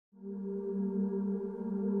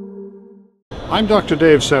I'm Dr.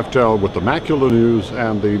 Dave Seftel with the Macula News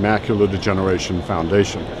and the Macular Degeneration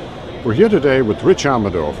Foundation. We're here today with Rich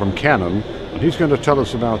Amador from Canon, and he's going to tell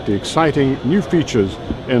us about the exciting new features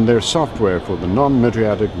in their software for the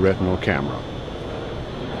non-Mydriatic retinal camera.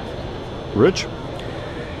 Rich?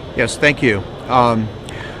 Yes, thank you.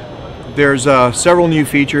 There's several new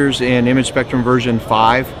features in Image Spectrum version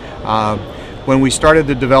 5. When we started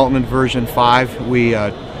the development version 5, we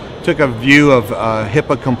took a view of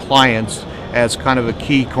HIPAA compliance as kind of a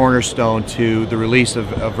key cornerstone to the release of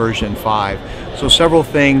version 5. So several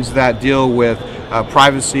things that deal with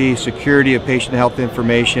privacy, security of patient health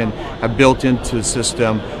information have built into the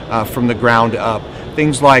system from the ground up.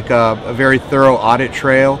 Things like a very thorough audit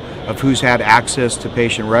trail of who's had access to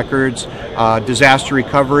patient records. Disaster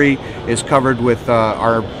recovery is covered with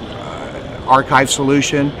our archive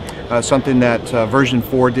solution, something that version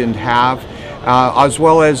 4 didn't have, as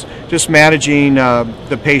well as just managing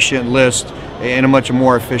the patient list in a much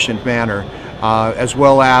more efficient manner, as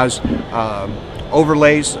well as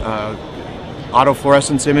overlays,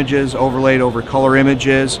 autofluorescence images overlaid over color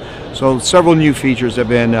images. So several new features have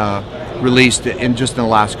been released in just in the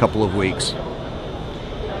last couple of weeks.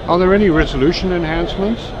 Are there any resolution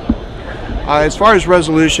enhancements? As far as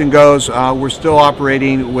resolution goes, we're still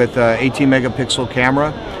operating with 18 megapixel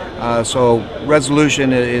camera, so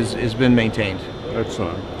resolution has been maintained.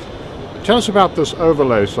 Excellent. Tell us about this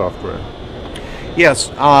overlay software. Yes,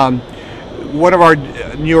 one of our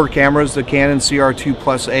newer cameras, the Canon CR2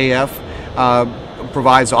 Plus AF,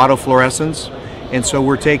 provides autofluorescence, and so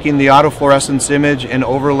we're taking the autofluorescence image and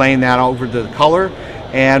overlaying that over the color,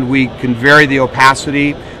 and we can vary the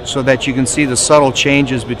opacity so that you can see the subtle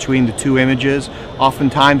changes between the two images.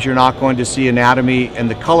 Oftentimes you're not going to see anatomy in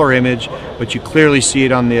the color image, but you clearly see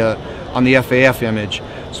it on the FAF image.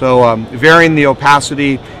 So varying the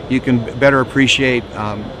opacity, you can better appreciate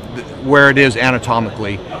where it is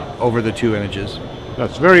anatomically over the two images.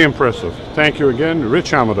 That's very impressive. Thank you again,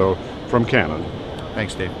 Rich Amador from Canon.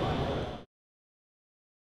 Thanks, Dave.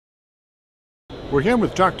 We're here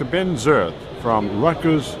with Dr. Ben Zerth from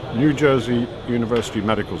Rutgers, New Jersey University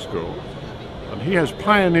Medical School. And he has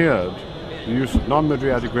pioneered the use of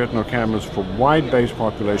non-Mydriatic retinal cameras for wide-base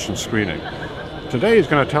population screening. Today he's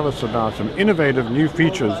going to tell us about some innovative new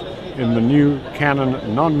features in the new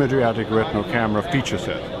Canon Non-Mydriatic retinal camera feature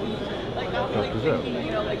set. Dr.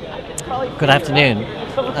 Zerth. Good afternoon.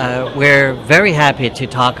 We're very happy to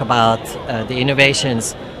talk about the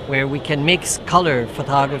innovations where we can mix color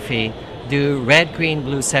photography, do red, green,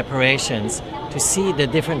 blue separations to see the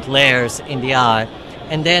different layers in the eye,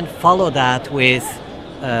 and then follow that with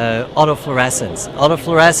autofluorescence.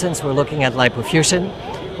 Autofluorescence, we're looking at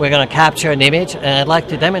lipofuscin. We're going to capture an image, and I'd like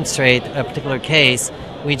to demonstrate a particular case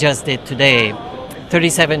we just did today.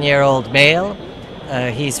 37-year-old male,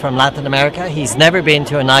 he's from Latin America. He's never been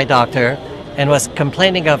to an eye doctor and was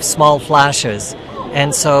complaining of small flashes.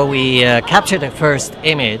 And so we captured the first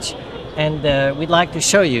image, and we'd like to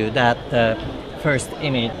show you that first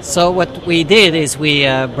image. So what we did is we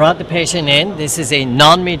brought the patient in. This is a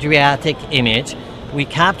non-Mydriatic image. We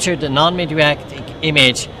captured the non-Mydriatic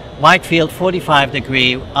image, wide field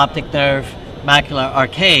 45-degree, optic nerve, macular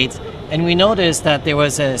arcades, and we noticed that there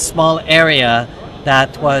was a small area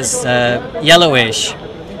that was yellowish.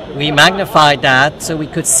 We magnified that so we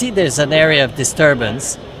could see there's an area of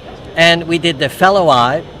disturbance, and we did the fellow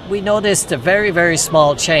eye. We noticed a very, very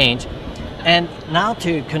small change. And now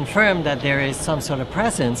to confirm that there is some sort of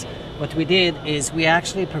presence, what we did is we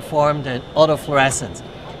actually performed an autofluorescence.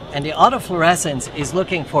 And the autofluorescence is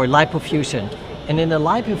looking for lipofuscin. And in the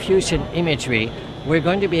lipofuscin imagery, we're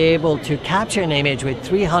going to be able to capture an image with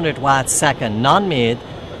 300 watts second non-mid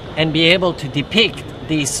and be able to depict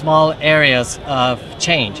these small areas of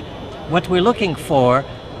change. What we're looking for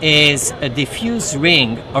is a diffuse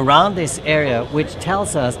ring around this area, which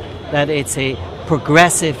tells us that it's a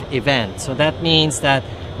progressive event. So that means that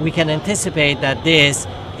we can anticipate that this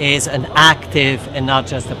is an active and not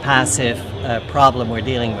just a passive problem we're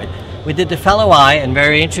dealing with. We did the fellow eye, and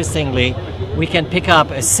very interestingly, we can pick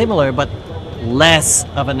up a similar but less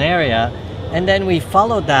of an area, and then we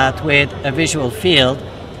followed that with a visual field.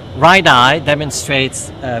 Right eye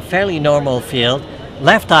demonstrates a fairly normal field.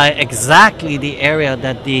 Left eye, exactly the area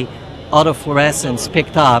that the autofluorescence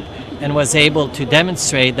picked up, and was able to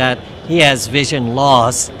demonstrate that he has vision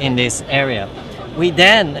loss in this area. We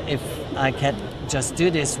then, if I can just do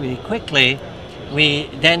this really quickly, we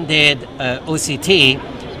then did OCT,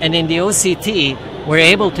 and in the OCT we're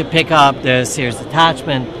able to pick up the series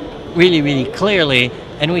detachment really, really clearly,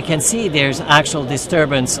 and we can see there's actual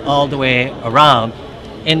disturbance all the way around.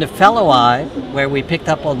 In the fellow eye, where we picked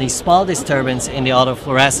up all these small disturbance in the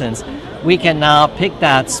autofluorescence, we can now pick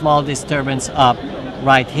that small disturbance up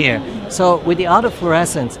right here. So with the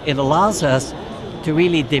autofluorescence, it allows us to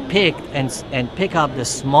really depict and pick up the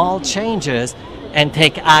small changes and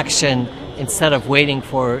take action instead of waiting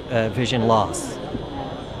for vision loss.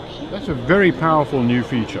 That's a very powerful new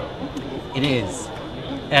feature. It is.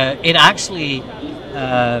 It actually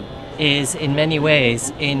is in many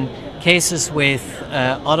ways. In cases with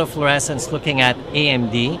autofluorescence looking at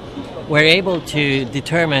AMD, we're able to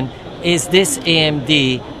determine, is this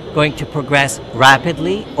AMD going to progress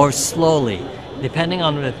rapidly or slowly? Depending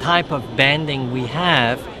on the type of banding we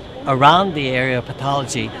have around the area of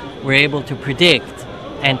pathology, we're able to predict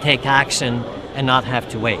and take action and not have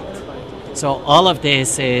to wait. So all of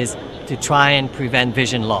this is to try and prevent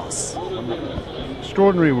vision loss.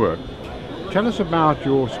 Extraordinary work. Tell us about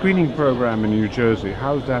your screening program in New Jersey.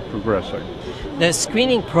 How's that progressing? The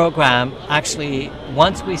screening program, actually,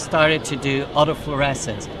 once we started to do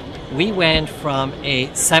autofluorescence, we went from a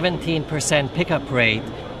 17% pickup rate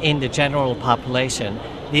in the general population.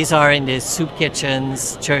 These are in the soup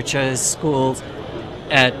kitchens, churches, schools,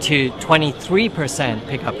 to 23%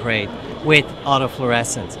 pickup rate with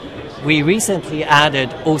autofluorescence. We recently added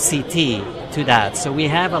OCT to that. So we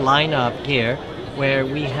have a lineup here where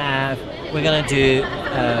we're going to do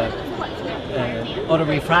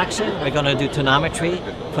autorefraction, we're going to do tonometry,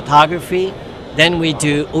 photography, then we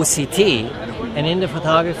do OCT, and in the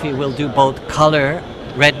photography we'll do both color,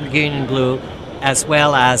 red, green, and blue, as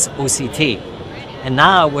well as OCT. And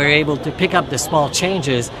now we're able to pick up the small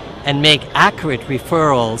changes and make accurate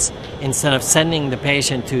referrals. Instead of sending the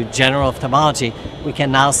patient to general ophthalmology, we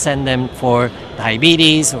can now send them for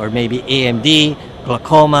diabetes or maybe AMD,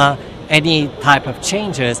 glaucoma, any type of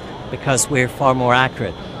changes, because we're far more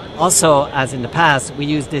accurate. Also, as in the past, we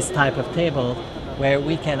use this type of table where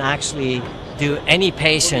we can actually do any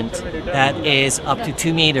patient that is up to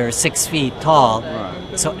 2 meters, 6 feet tall.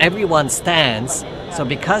 So everyone stands. So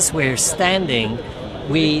because we're standing,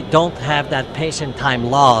 we don't have that patient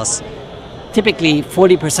time loss. Typically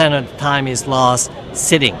 40% of the time is lost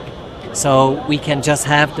sitting. So we can just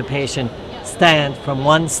have the patient stand from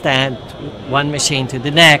one machine to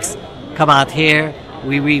the next, come out here,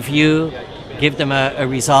 we review, give them a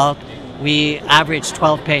result. We average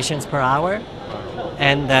 12 patients per hour,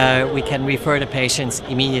 and we can refer the patients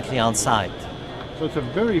immediately on site. So it's a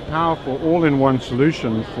very powerful all-in-one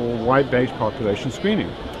solution for white-based population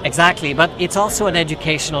screening. Exactly, but it's also an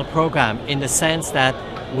educational program in the sense that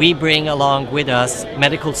we bring along with us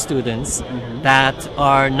medical students that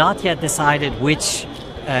are not yet decided which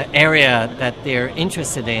area that they're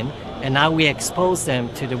interested in, and now we expose them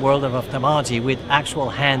to the world of ophthalmology with actual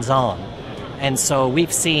hands-on. And so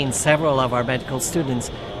we've seen several of our medical students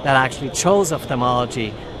that actually chose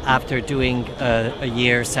ophthalmology after doing a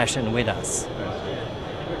year session with us.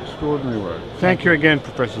 Extraordinary work. Thank you again,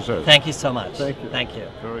 Professor Zerth. Thank you so much. Thank you. Thank you.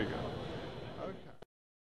 Very good.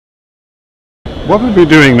 Okay. What we'll be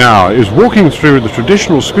doing now is walking through the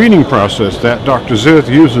traditional screening process that Dr. Zerth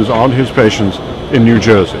uses on his patients in New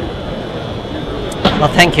Jersey.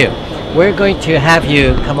 Well, thank you. We're going to have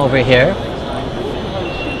you come over here.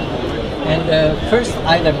 And the first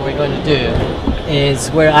item we're going to do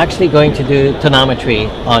is we're actually going to do tonometry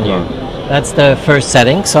on you. That's the first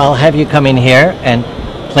setting. So I'll have you come in here and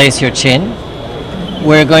place your chin.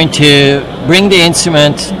 We're going to bring the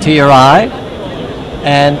instrument to your eye,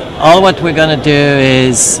 and all what we're going to do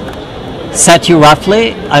is set you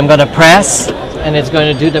roughly. I'm going to press, and it's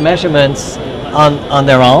going to do the measurements on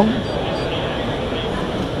their own.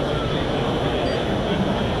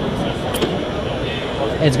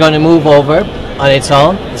 It's going to move over on its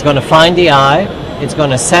own. It's going to find the eye. It's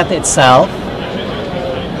going to set itself.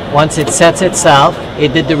 Once it sets itself,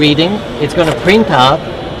 it did the reading. It's going to print out.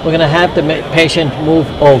 We're going to have the patient move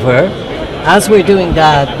over. As we're doing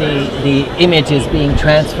that, the image is being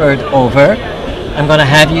transferred over. I'm going to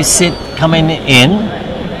have you sit coming in.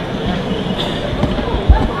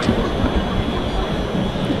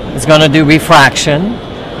 It's going to do refraction.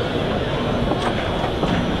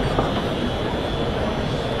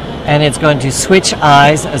 And it's going to switch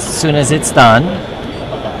eyes as soon as it's done.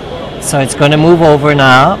 So it's going to move over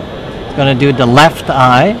now. It's going to do the left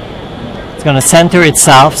eye. It's going to center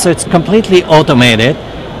itself, so it's completely automated.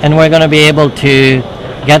 And we're going to be able to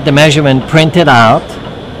get the measurement printed out.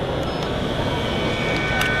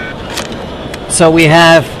 So we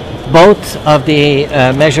have both of the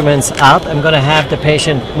measurements out. I'm going to have the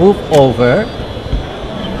patient move over.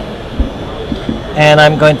 And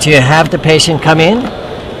I'm going to have the patient come in.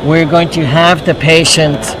 We're going to have the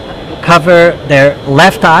patient cover their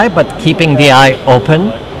left eye, but keeping the eye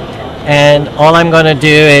open. and all I'm going to do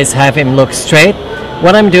is have him look straight.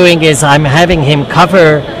 What I'm doing is I'm having him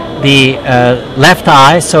cover the left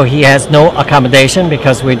eye so he has no accommodation,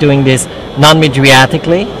 because we're doing this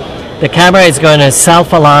non-mydriatically. The camera is going to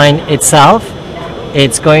self-align itself.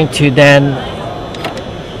 It's going to then,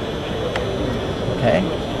 okay,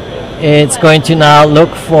 it's going to now look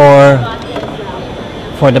for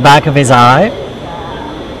the back of his eye.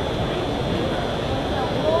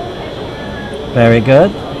 Very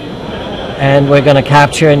good. And we're going to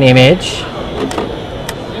capture an image.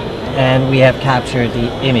 And we have captured the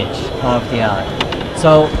image of the eye.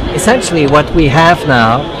 So essentially what we have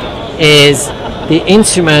now is the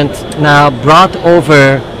instrument now brought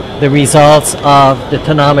over the results of the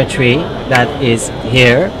tonometry that is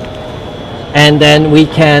here, and then we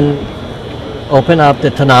can open up the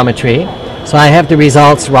tonometry. So I have the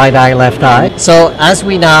results right eye, left eye. So as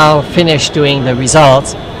we now finish doing the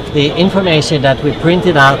results, the information that we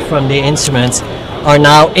printed out from the instruments are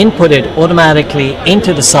now inputted automatically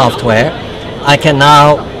into the software. I can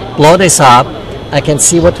now blow this up. I can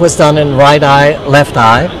see what was done in right eye, left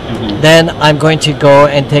eye. Then I'm going to go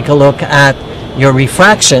and take a look at your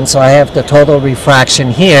refraction. So I have the total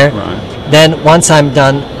refraction here. Then once I'm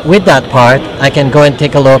done with that part, I can go and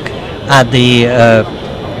take a look at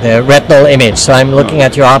the retinal image. So I'm looking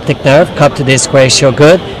at your optic nerve, cup to disc ratio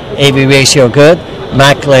good, AV ratio good,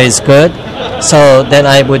 macula is good. So then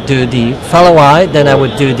I would do the fellow eye, then I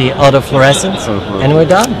would do the autofluorescence, and we're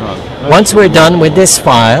done. Once we're done with this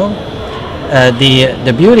file,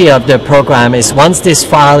 the beauty of the program is once this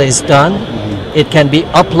file is done, it can be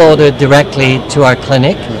uploaded directly to our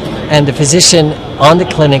clinic, and the physician on the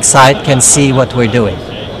clinic site can see what we're doing.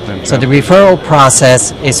 So the referral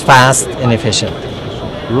process is fast and efficient.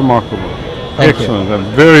 Remarkable. Thank Excellent. You. A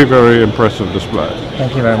very, very impressive display.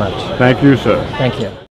 Thank you very much. Thank you, sir. Thank you.